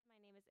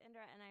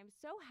I'm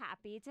so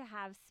happy to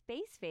have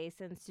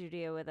Spaceface in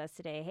studio with us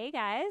today. Hey,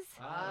 guys.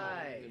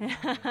 Hi.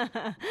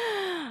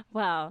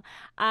 Well,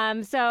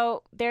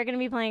 so they're going to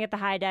be playing at the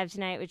High Dive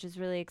tonight, which is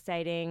really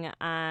exciting.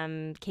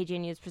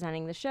 KGNU is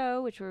presenting the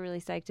show, which we're really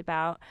psyched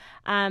about.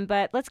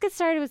 But let's get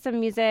started with some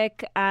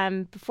music.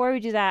 Before we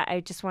do that,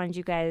 I just wanted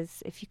you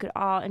guys, if you could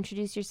all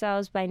introduce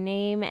yourselves by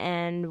name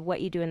and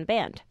what you do in the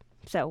band.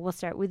 So we'll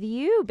start with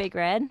you, Big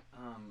Red.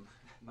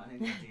 My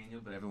name is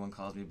Daniel, but everyone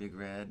calls me Big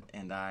Red,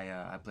 and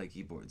I play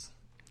keyboards.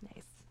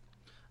 Nice.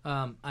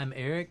 I'm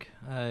Eric.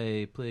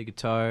 I play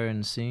guitar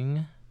and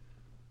sing.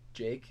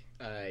 Jake.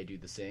 I do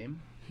the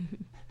same.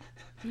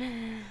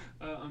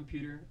 I'm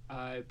Peter.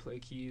 I play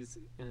keys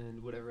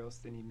and whatever else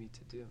they need me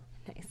to do.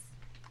 Nice.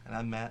 And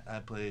I'm Matt.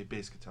 I play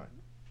bass guitar.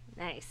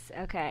 Nice.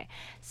 Okay.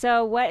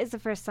 So what is the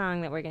first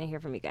song that we're going to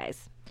hear from you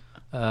guys?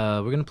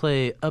 We're going to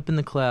play Up in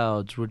the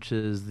Clouds, which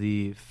is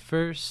the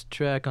first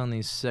track on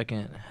the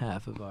second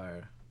half of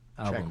our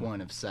album. Track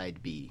 1 of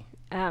side B.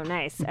 Oh,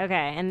 nice.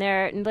 Okay. And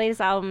their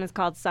latest album is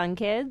called Sun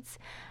Kids.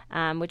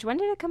 Which when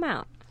did it come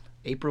out?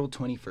 April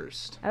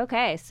 21st.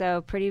 Okay.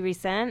 So pretty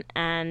recent.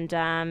 And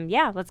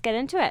yeah, let's get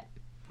into it.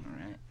 All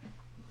right.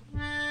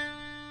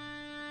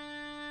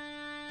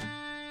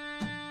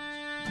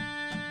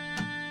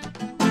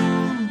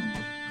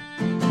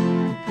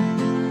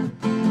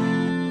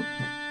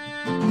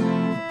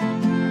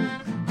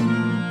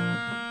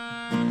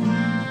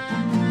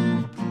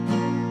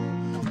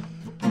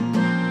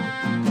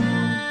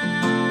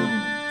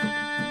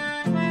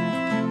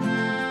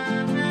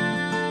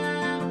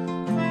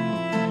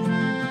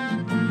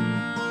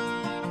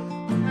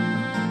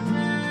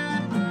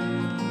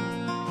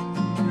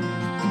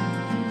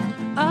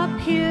 Up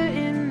here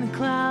in the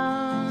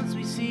clouds,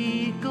 we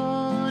see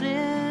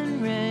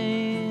golden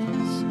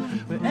rays,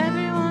 where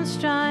everyone's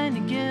trying to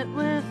get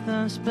with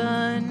us,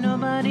 but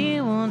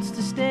nobody wants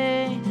to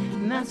stay,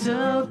 and that's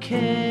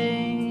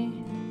okay,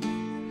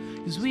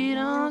 'cause we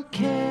don't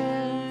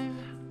care.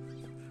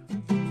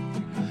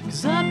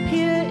 'Cause up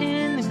here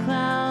in the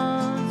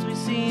clouds, we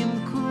seem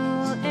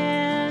cool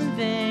and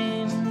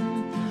vain,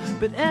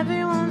 but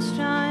everyone's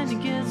trying to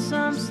get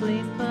some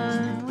sleep,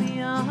 but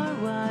we are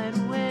wide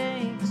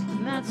awake,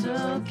 and that's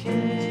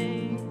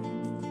okay,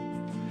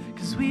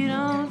 'cause we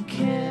don't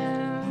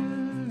care,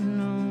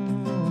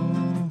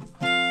 no.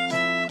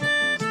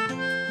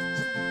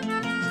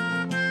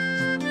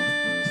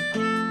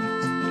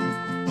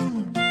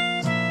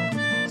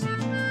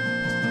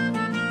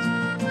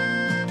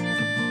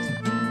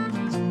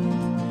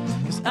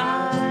 Cause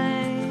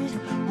I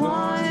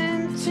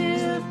want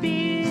to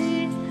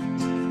be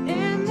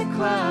in the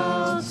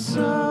clouds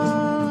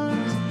so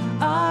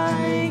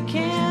I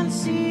can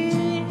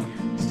see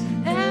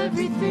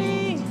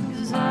everything.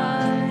 'Cause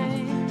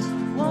I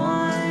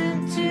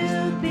want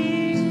to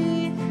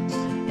be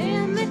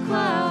in the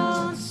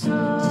clouds so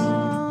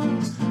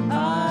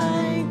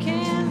I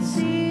can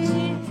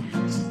see.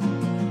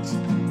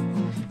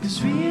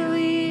 'Cause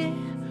really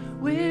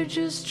we're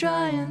just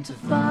trying to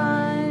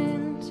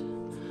find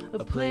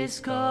a place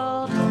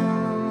called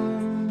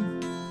home,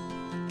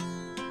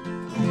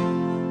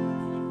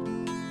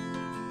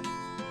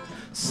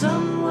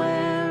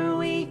 somewhere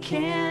we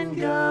can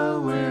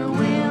go where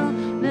we'll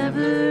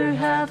never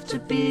have to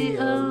be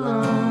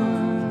alone.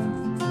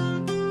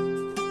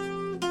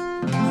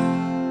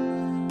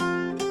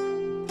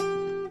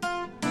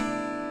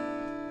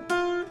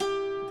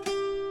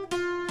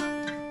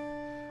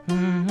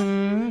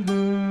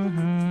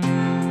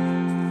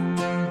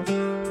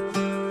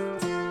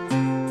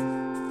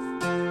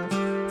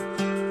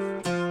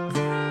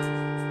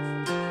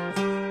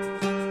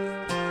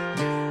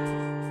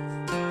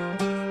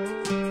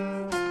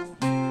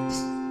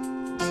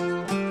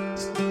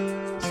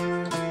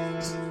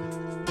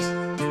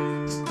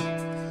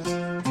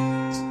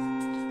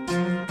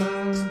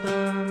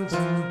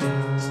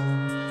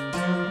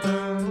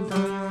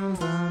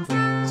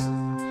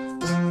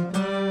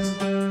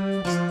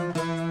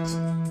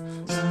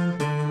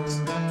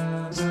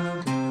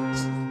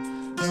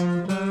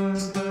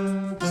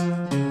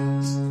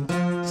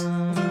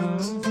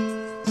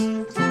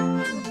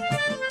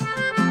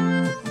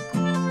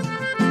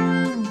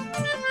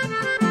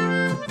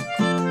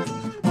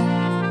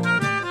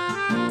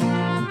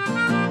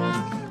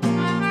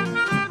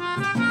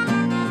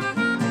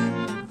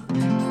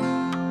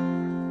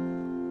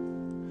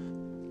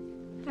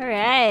 All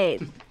right.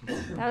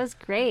 That was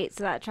great.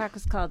 So that track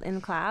was called In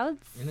the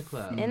Clouds? In the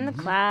Clouds. In the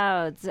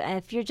Clouds.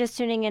 If you're just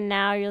tuning in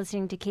now, you're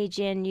listening to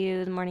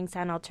KGNU, the Morning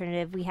Sound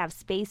Alternative. We have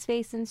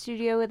Spaceface in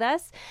studio with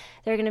us.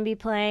 They're going to be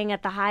playing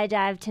at the High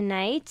Dive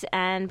tonight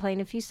and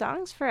playing a few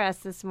songs for us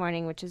this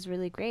morning, which is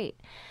really great.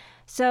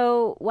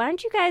 So why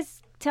don't you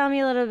guys tell me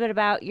a little bit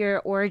about your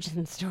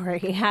origin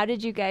story? How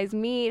did you guys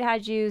meet? How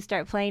did you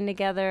start playing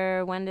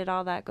together? When did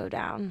all that go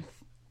down?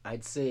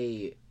 I'd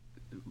say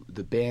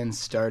the band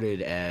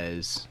started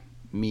as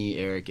me,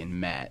 Eric, and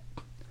Matt,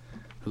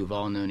 who've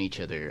all known each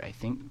other, I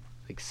think,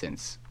 like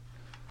since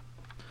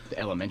the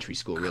elementary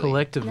school, really.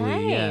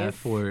 Collectively, yeah, Nice.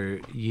 for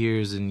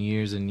years and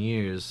years and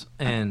years,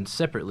 and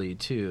separately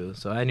too.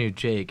 So I knew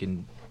Jake,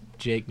 and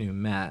Jake knew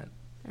Matt.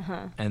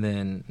 Uh-huh. And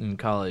then in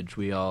college,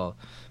 we all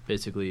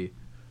basically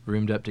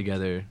roomed up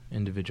together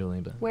individually.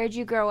 But Where'd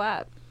you grow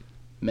up?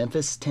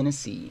 Memphis,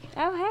 Tennessee.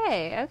 Oh,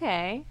 hey,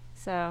 okay.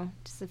 So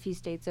just a few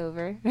states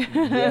over.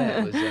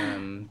 Yeah, it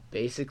was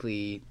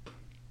basically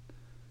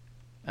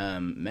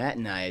Matt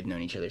and I had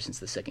known each other since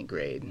the second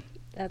grade,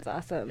 That's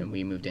awesome. and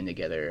we moved in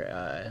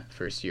together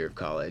first year of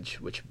college,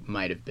 which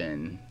might have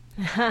been,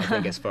 I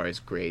think, as far as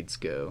grades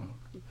go,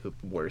 the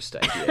worst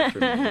idea for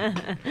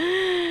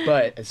me.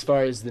 But as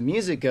far as the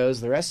music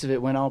goes, the rest of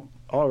it went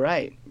all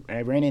right.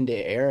 I ran into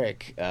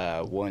Eric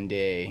one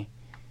day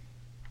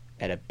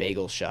at a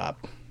bagel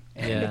shop.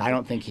 And Yeah. I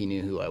don't think he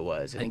knew who I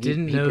was. I think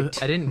didn't he know.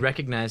 I didn't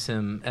recognize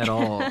him at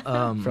all.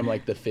 from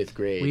like the fifth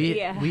grade.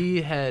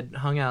 We had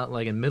hung out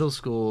like in middle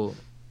school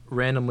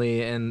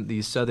randomly in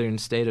the southern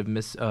state of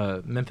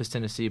Memphis,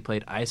 Tennessee,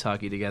 played ice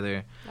hockey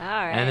together. All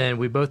right. And then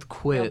we both Real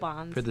quit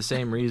bonds. for the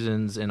same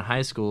reasons in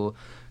high school.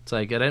 It's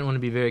like I didn't want to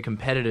be very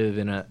competitive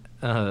in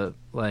a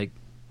like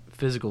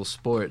physical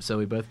sport, so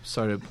we both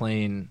started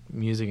playing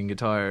music and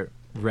guitar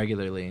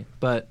regularly.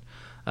 But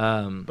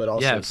also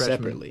yeah,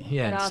 separately.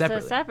 Yeah, But also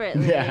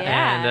separately. Yeah.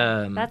 Yeah.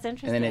 And, That's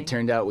interesting. And then it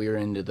turned out we were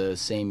into the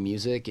same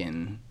music,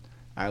 and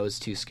I was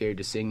too scared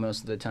to sing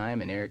most of the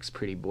time, and Eric's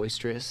pretty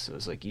boisterous. So I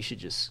was like, you should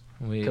just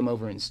come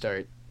over and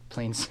start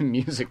playing some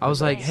music. I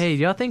was with like, us. hey,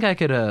 do y'all think I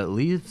could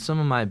leave some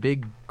of my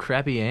big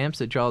crappy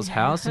amps at y'all's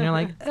house? And you're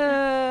like,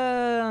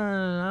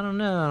 I don't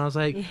know. And I was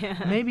like,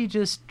 Yeah. maybe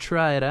just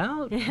try it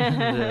out.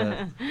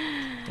 And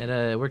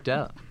it worked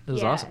out. It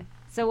was Yeah. awesome.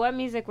 So what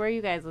music were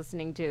you guys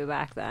listening to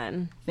back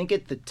then? I think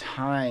at the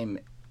time,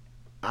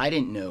 I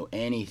didn't know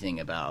anything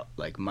about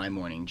like My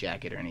Morning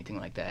Jacket or anything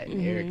like that,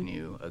 and Eric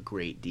knew a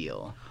great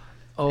deal.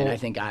 Oh, And I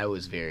think I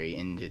was very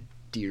into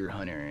Deer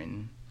Hunter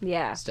and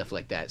Yeah. stuff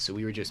like that. So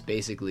we were just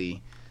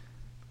basically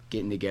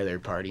getting together,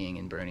 partying,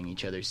 and burning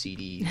each other's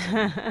CDs.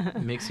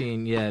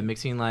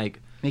 mixing like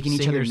Making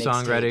each other singer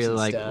mixtapes songwriter and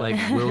like stuff. like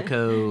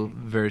Wilco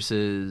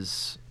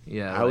versus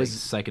I was-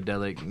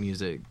 psychedelic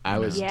music. I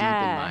was Yeah.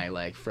 deep in my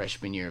like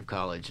freshman year of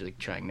college, like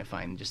trying to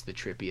find just the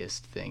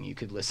trippiest thing you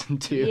could listen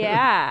to.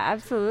 Yeah,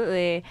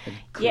 absolutely. And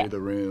clear Yeah. the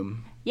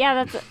room.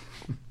 Yeah, that's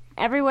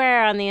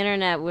everywhere on the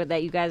internet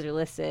that you guys are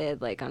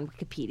listed, like on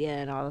Wikipedia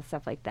and all the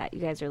stuff like that. You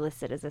guys are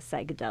listed as a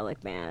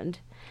psychedelic band.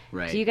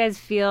 Right. Do you guys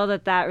feel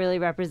that really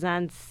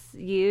represents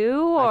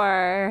you,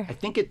 or? I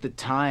think at the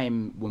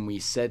time when we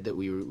said that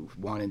we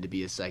wanted to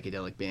be a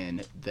psychedelic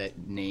band,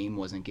 that name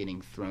wasn't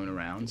getting thrown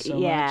around so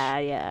much.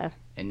 Yeah.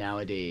 And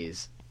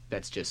nowadays,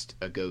 that's just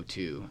a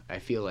go-to. I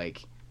feel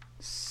like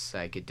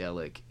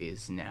psychedelic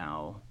is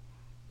now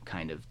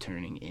kind of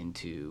turning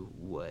into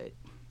what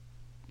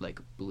like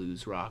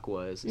blues rock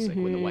was. It's like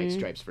when the White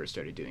Stripes first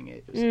started doing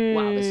it. It was like,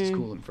 wow, this is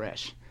cool and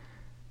fresh.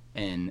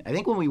 And I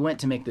think when we went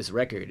to make this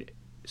record,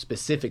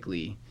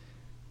 specifically,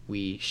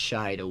 we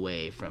shied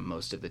away from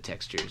most of the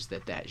textures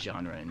that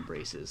genre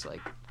embraces, like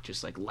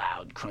just like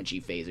loud,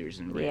 crunchy phasers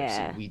and riffs.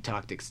 Yeah. And we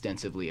talked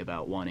extensively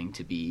about wanting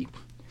to be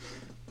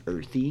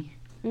earthy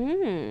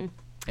Mm.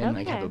 and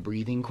like have Okay. a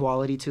breathing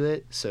quality to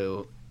it.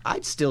 So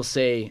I'd still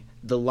say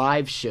the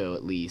live show,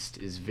 at least,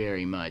 is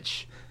very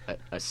much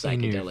a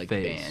psychedelic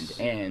face.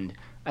 band. And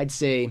I'd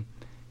say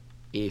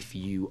if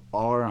you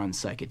are on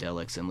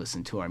psychedelics and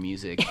listen to our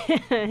music,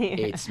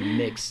 it's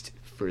mixed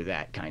for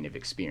that kind of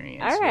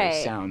experience. All where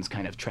right. sounds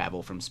kind of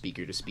travel from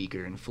speaker to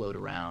speaker and float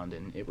around,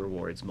 and it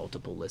rewards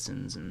multiple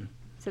listens. And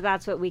So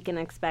that's what we can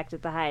expect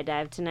at the High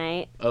Dive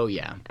tonight. oh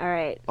yeah. All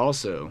right.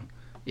 Also,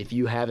 if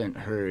you haven't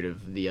heard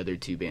of the other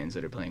two bands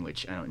that are playing,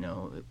 which I don't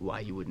know why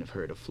you wouldn't have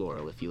heard of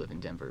Floral if you live in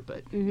Denver,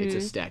 but it's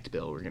a stacked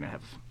bill. We're going to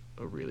have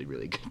a really,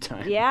 really good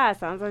time. Yeah,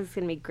 sounds like it's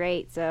going to be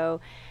great.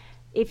 So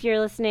if you're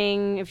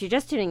listening, if you're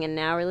just tuning in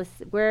now,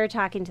 we're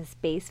talking to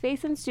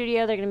Spaceface in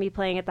studio. They're going to be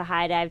playing at the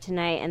High Dive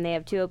tonight, and they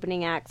have two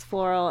opening acts,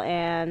 Floral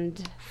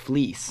and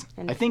Fleece.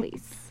 I think,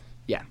 Fleece.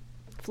 yeah.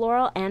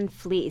 Floral and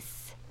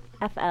Fleece.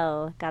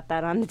 FL. Got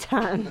that on the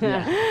tongue.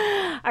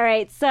 All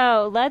right,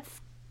 so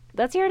let's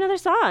hear another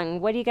song.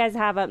 What do you guys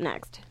have up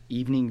next?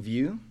 Evening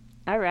View.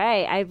 All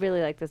right, I really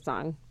like this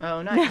song.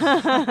 Oh, nice.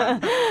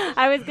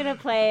 I was gonna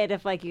play it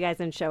if like you guys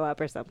didn't show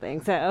up or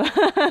something. So,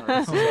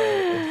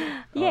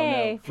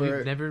 yay!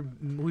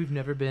 We've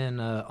never been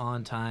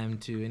on time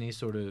to any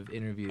sort of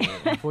interview.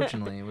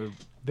 Unfortunately, we're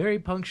very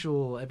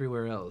punctual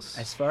everywhere else.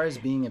 As far as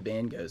being a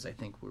band goes, I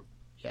think we're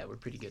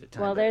pretty good at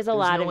time. Well, but there's a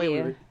lot no of way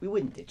you. We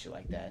wouldn't ditch you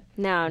like that.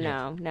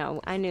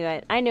 No. I knew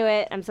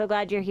it. I'm so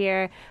glad you're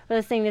here. We're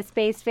listening to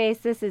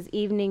Spaceface. This is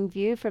Evening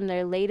View from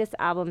their latest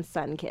album,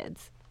 Sun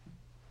Kids.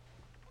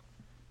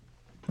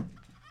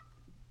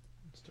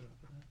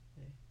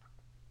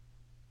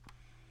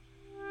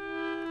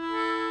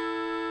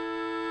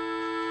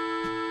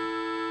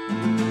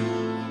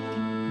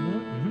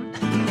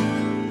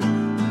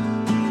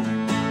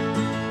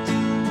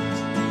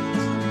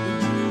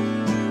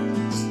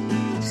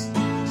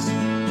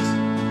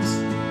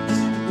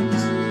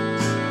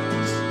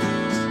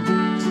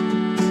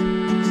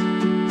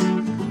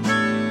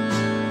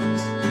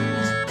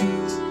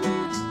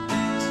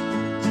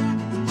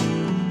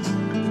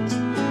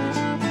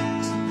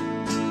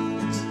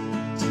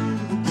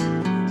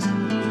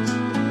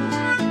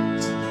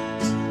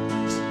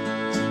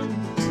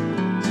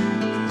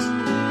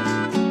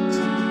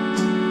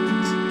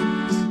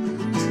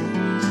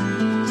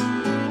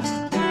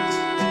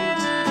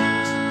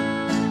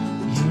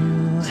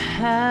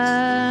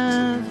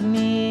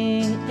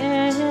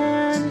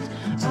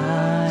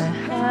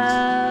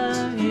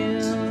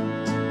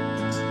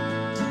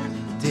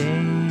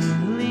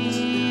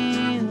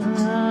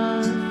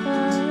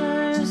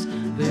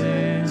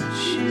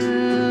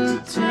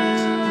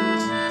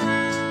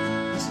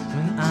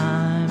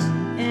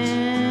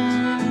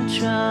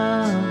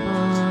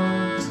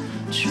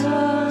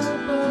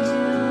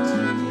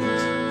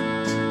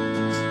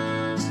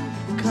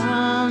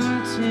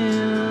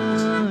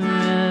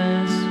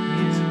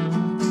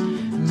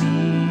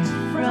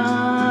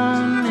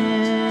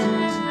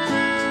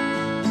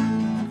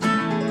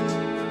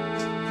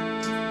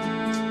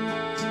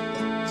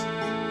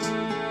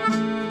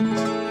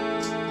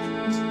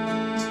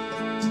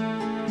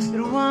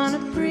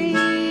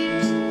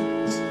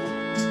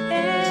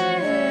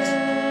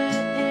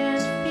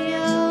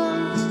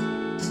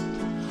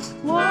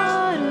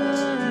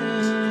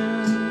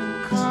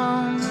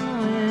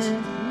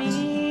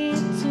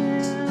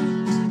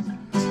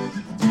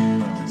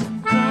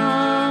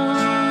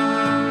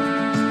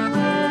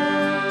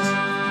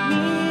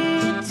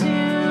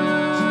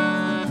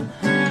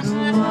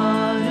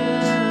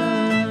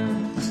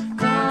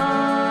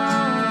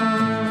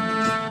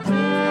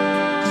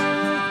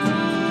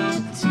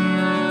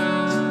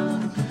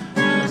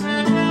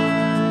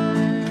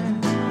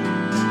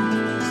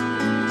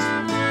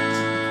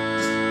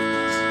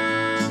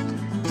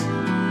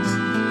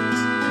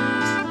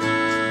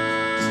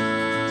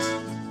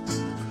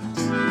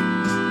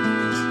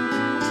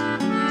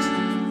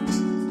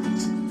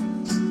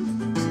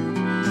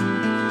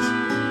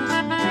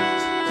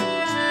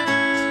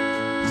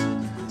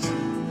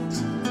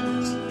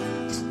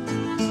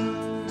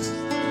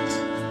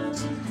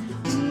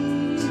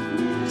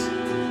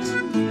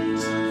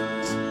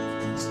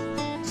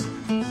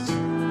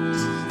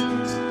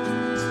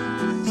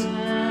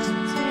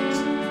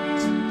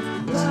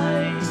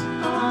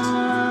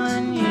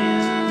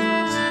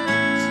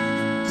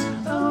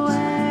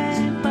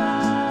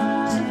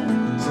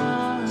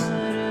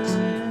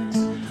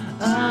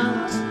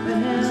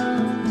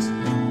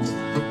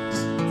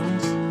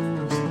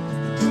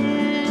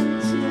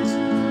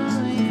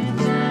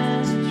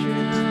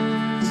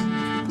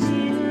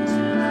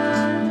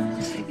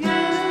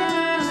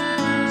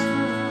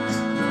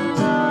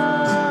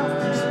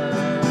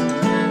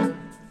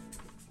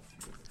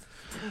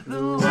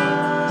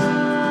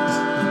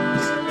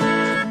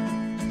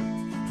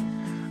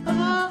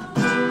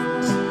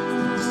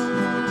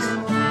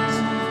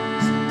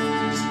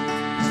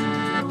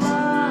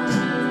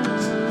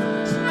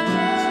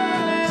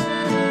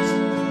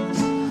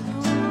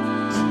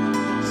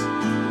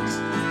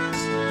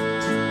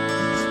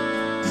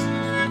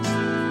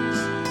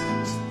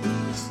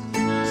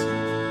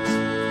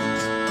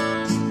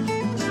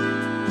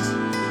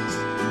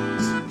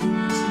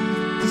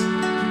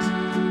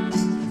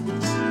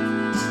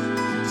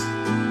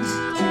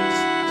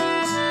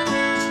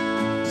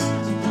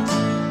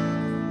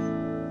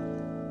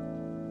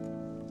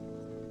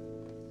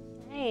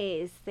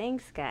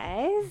 Thanks,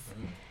 guys.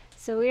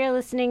 So we are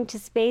listening to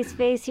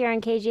Spaceface here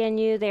on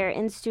KGNU. They're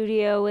in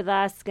studio with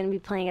us, going to be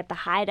playing at the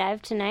High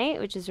Dive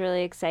tonight, which is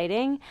really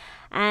exciting.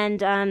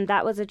 And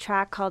that was a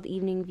track called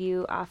Evening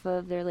View off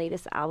of their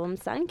latest album,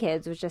 Sun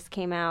Kids, which just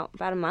came out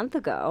about a month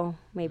ago,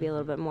 maybe a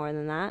little bit more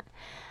than that.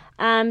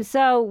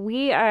 So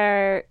we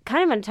are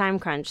kind of on a time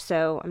crunch,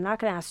 so I'm not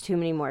going to ask too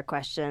many more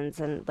questions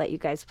and let you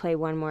guys play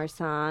one more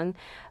song.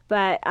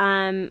 But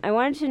I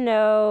wanted to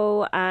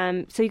know,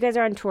 so you guys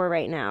are on tour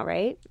right now,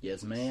 right?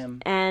 Yes,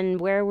 ma'am.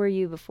 And where were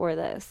you before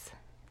this?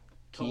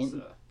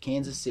 Tulsa.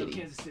 Kansas City.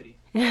 Kansas City.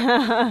 All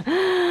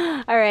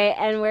right,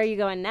 and where are you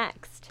going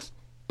next?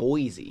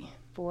 Boise.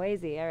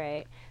 Boise, all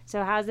right.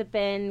 So how's it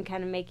been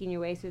kind of making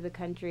your way through the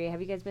country? Have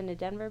you guys been to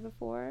Denver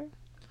before?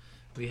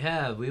 We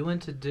have. We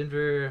went to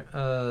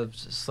Denver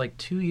just like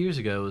 2 years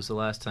ago was the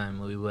last time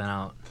we went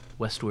out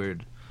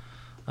westward.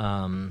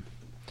 And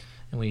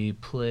we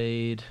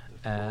played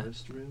at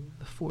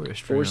the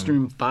Forest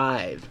Room.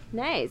 5.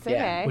 Nice, Yeah,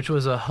 okay. Which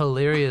was a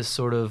hilarious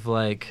sort of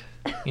like,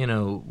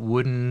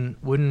 wooden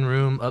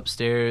room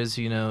upstairs,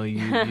 you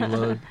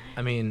load.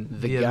 I mean,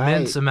 the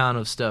immense amount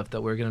of stuff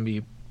that we're going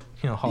to be,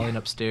 hauling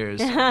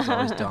upstairs is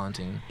always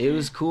daunting. It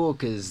was cool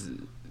because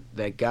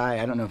that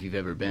guy, I don't know if you've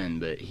ever been,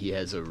 but he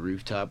has a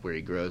rooftop where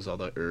he grows all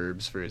the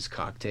herbs for his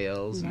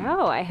cocktails.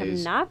 No, I have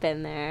not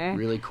been there.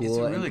 Really cool. It's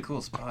a really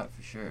cool spot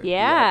for sure.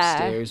 Yeah.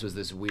 Upstairs was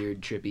this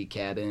weird, trippy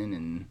cabin,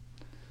 and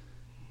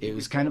it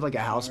was kind of like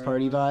a house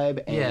party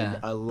vibe. And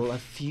a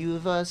few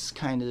of us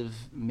kind of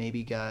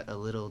maybe got a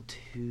little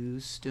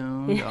too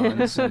stoned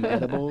on some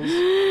edibles,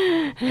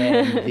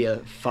 and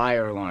the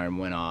fire alarm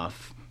went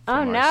off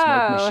from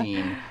our smoke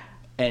machine.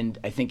 And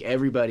I think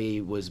everybody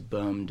was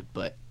bummed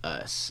but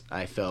us.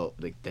 I felt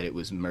like that it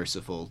was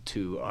merciful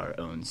to our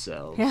own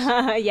selves.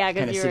 Yeah, because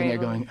kind of you sitting were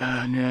there going,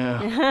 oh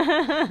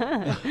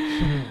no.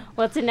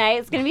 Well, tonight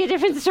it's going to be a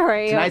different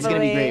story. Tonight's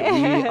going to be great.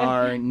 We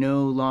are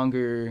no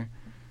longer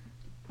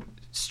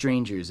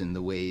strangers in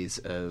the ways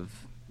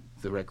of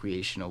the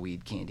recreational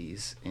weed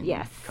candies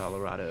in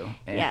Colorado.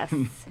 And yes,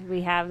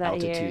 we have that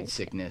altitude here.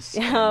 sickness.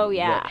 Oh,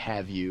 yeah. What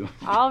have you.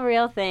 All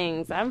real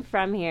things. I'm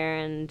from here,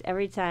 and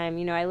every time,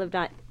 I lived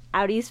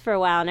out east for a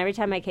while, and every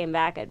time I came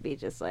back, I'd be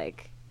just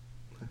like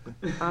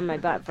on my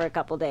butt for a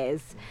couple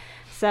days.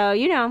 So,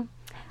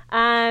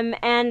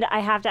 and I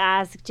have to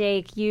ask,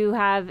 Jake, you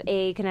have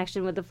a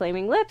connection with the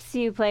Flaming Lips.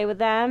 You play with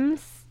them.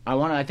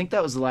 I think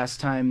that was the last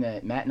time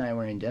that Matt and I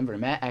were in Denver.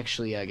 Matt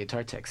actually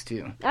guitar techs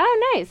too.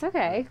 Oh, nice.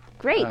 Okay.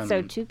 Great.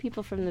 So 2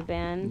 people from the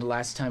band. The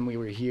last time we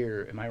were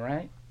here, am I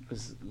right?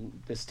 Was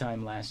this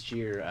time last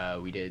year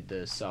we did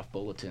the Soft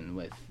Bulletin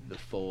with the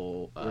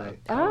full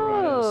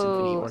Colorado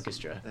Symphony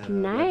Orchestra.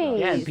 Nice.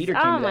 Yeah, and Peter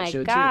came to that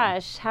show too. Oh my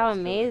gosh, how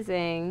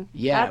amazing.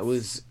 Yeah, it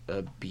was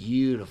a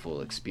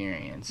beautiful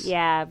experience.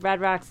 Yeah, Red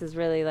Rocks is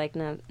really like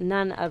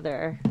none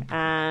other.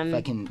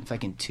 If I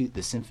can toot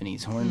the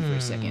symphony's horn for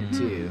a second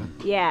too.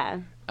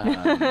 Yeah.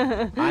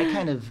 I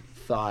kind of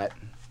thought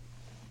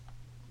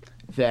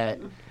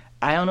that,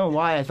 I don't know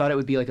why, I thought it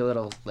would be like a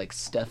little like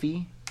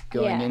stuffy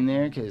going in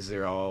there because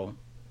they're all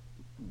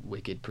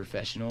wicked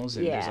professionals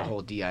and there's a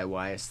whole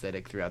DIY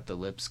aesthetic throughout the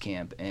Lips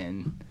camp,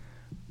 and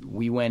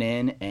we went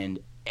in and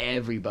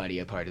everybody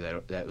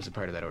that was a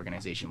part of that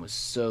organization was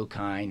so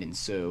kind and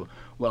so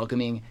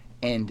welcoming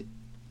and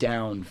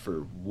down for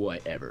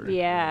whatever.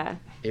 Yeah.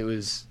 It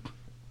was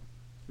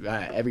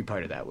every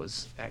part of that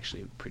was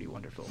actually pretty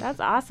wonderful. That's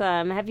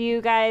awesome. Have you,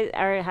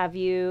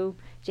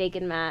 Jake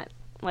and Matt,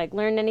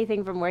 learned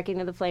anything from working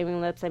with the Flaming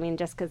Lips? I mean,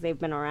 just because they've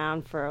been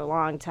around for a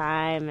long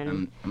time. And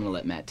I'm going to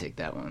let Matt take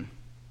that one.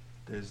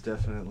 There's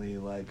definitely,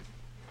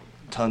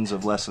 tons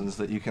of lessons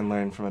that you can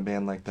learn from a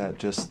band like that,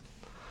 just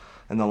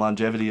in the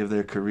longevity of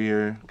their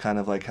career, kind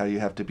of how you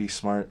have to be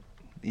smart,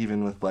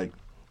 even with,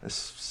 as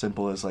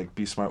simple as,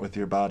 be smart with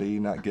your body,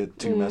 not get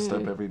too messed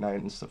up every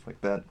night and stuff like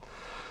that.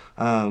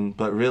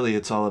 But really,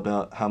 it's all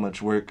about how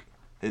much work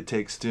it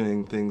takes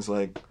doing things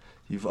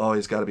you've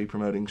always got to be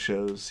promoting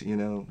shows,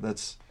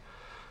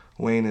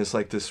 Wayne is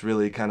this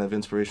really kind of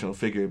inspirational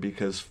figure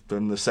because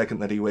from the second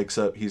that he wakes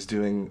up, he's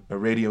doing a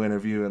radio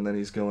interview and then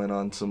he's going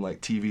on some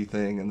TV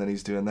thing and then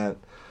he's doing that.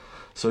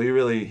 So he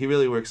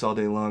really works all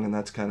day long, and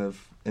that's kind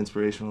of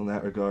inspirational in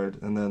that regard.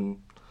 And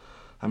then,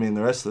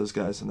 the rest of those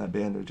guys in that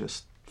band are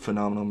just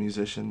phenomenal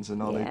musicians,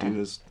 and all they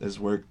do is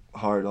work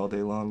hard all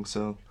day long.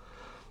 So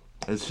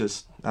it's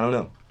just, I don't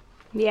know.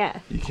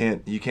 Yeah.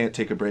 You can't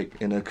take a break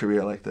in a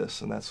career like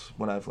this, and that's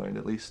what I've learned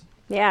at least.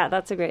 Yeah,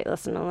 that's a great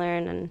lesson to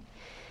learn, and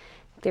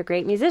they're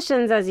great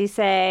musicians, as you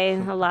say.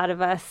 A lot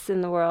of us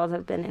in the world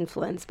have been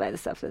influenced by the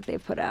stuff that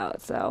they've put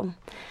out. So,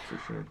 for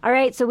sure. All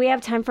right, so we have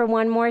time for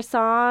one more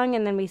song,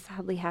 and then we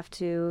sadly have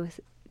to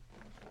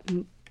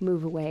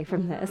move away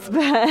from this. So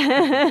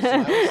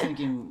I was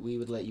thinking we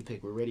would let you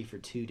pick. We're ready for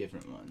 2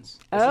 different ones.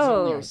 This is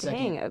only our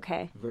second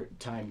okay.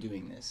 time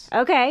doing this.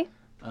 Okay.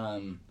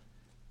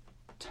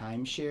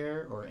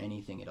 Timeshare or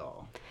anything at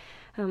all?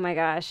 Oh my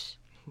gosh.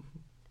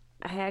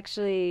 I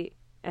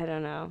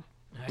don't know.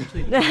 I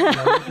actually don't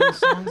know those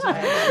songs.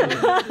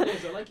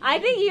 I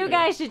think you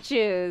guys should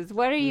choose.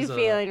 What are you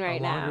feeling right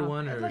a longer now?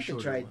 one or I'd a like to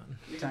shorter try one?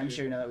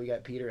 Timeshare now that we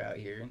got Peter out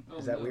here. Oh,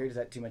 Is that no. weird? Is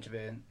that too much of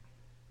a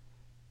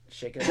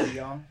shake-up for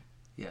y'all?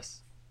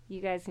 Yes.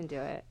 You guys can do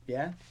it.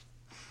 Yeah?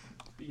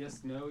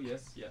 Yes, no,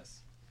 yes, yes.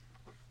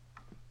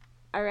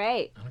 All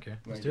right. I don't care.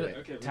 Let's Wanna do it.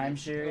 Okay.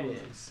 Timeshare it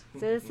is. So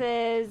this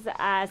is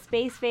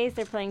Spaceface.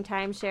 They're playing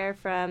Timeshare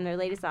from their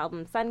latest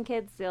album, Sun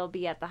Kids. They'll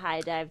be at the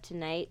High Dive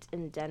tonight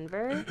in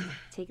Denver.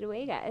 Take it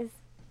away, guys.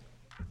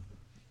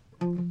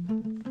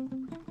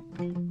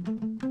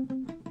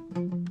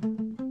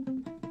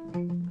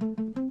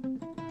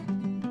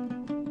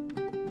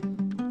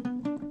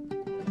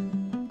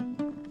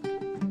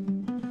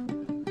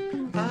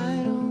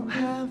 I don't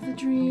have the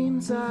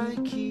dreams I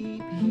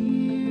keep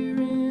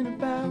hearing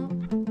about.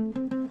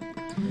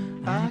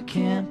 I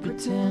can't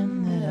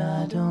pretend that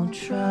I don't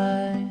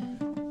try.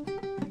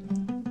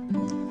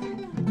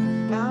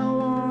 I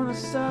wanna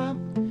stop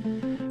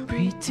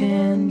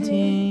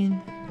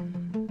pretending.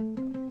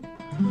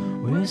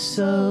 We're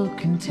so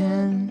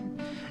content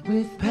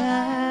with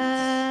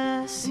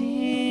passing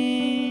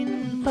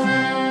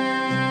by.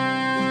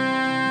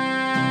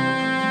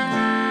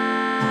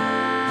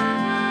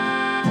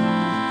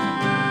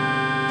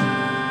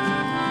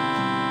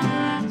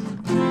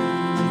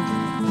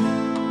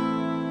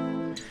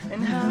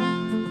 And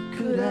how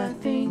could I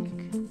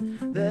think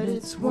that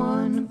it's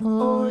one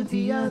or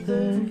the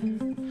other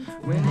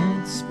when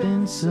it's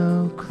been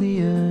so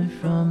clear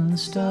from the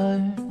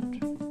start?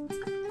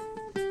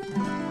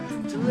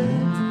 To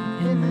live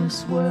in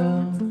this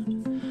world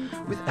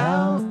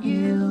without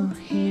you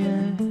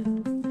here,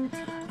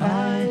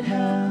 I'd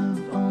have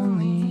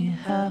only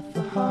half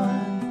a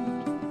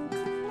heart,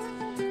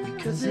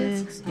 because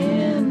it's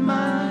in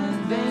my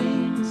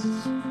veins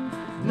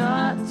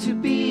not to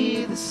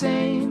be the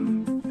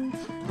same,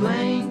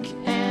 blank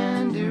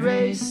and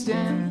erased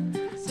and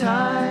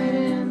tied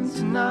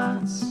into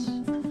knots,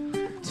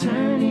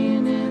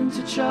 turning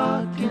into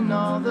chalk and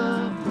all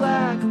the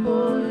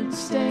blackboard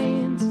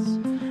stains.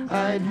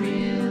 I'd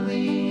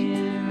really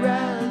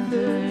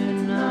rather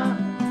not.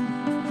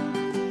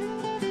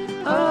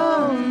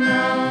 Oh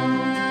no,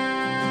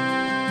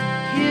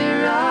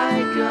 here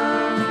I go,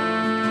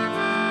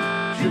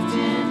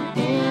 drifting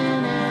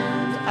in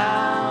and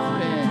out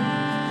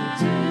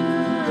into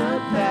the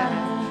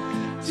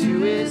back to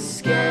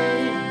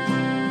escape.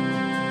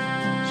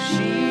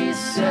 She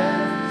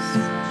says,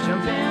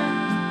 jump in,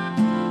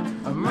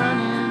 I'm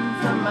running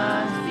from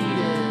my feet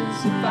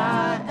as if I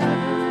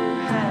ever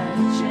had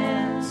a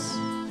chance.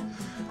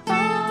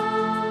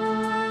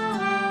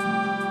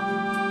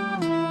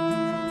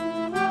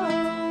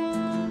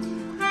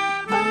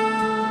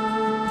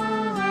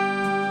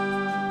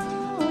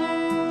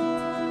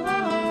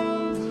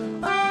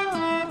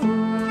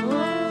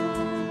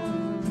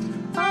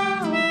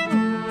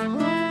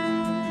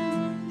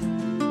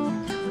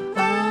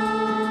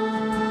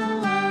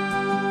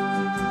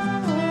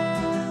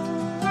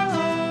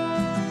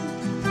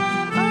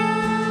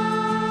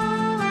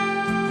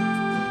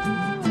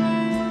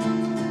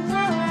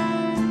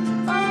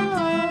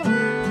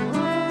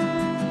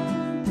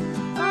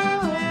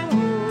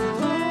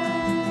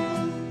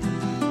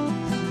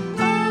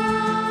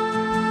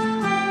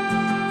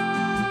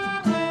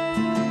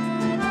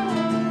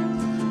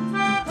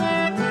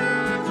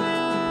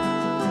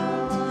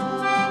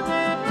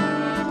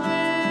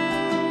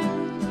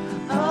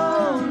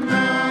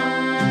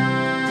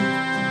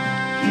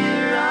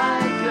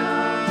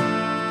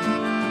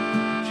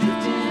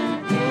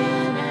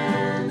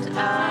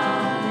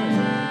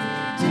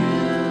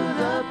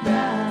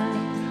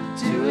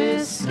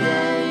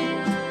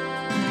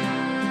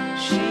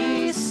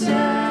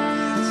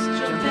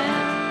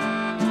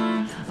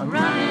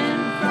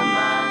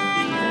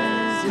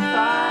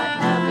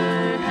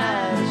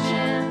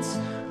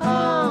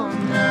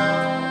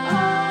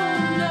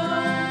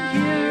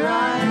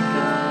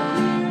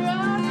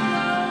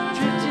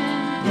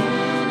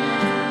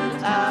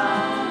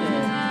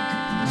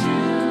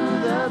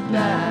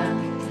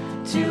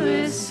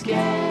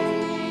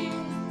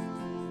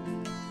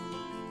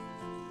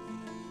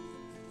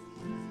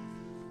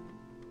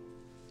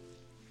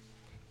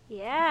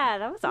 Yeah,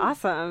 that was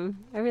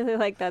awesome. I really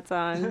like that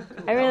song.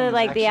 I really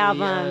like the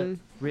album.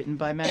 Written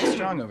by Matt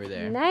Strong over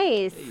there.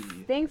 Nice.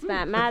 Thanks,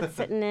 Matt. Matt's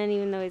sitting in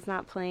even though he's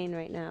not playing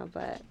right now,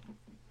 but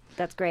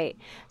that's great.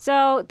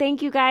 So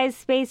thank you guys,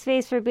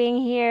 Spaceface, for being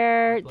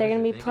here. They're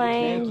going to be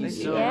playing. Thank you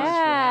so much for Yeah,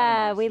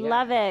 having us. we Yeah.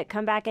 love it.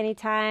 Come back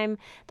anytime.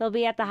 They'll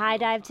be at the High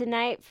Dive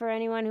tonight for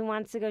anyone who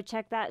wants to go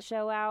check that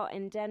show out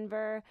in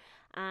Denver.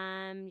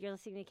 You're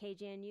listening to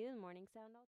KGNU, the Morning Sound.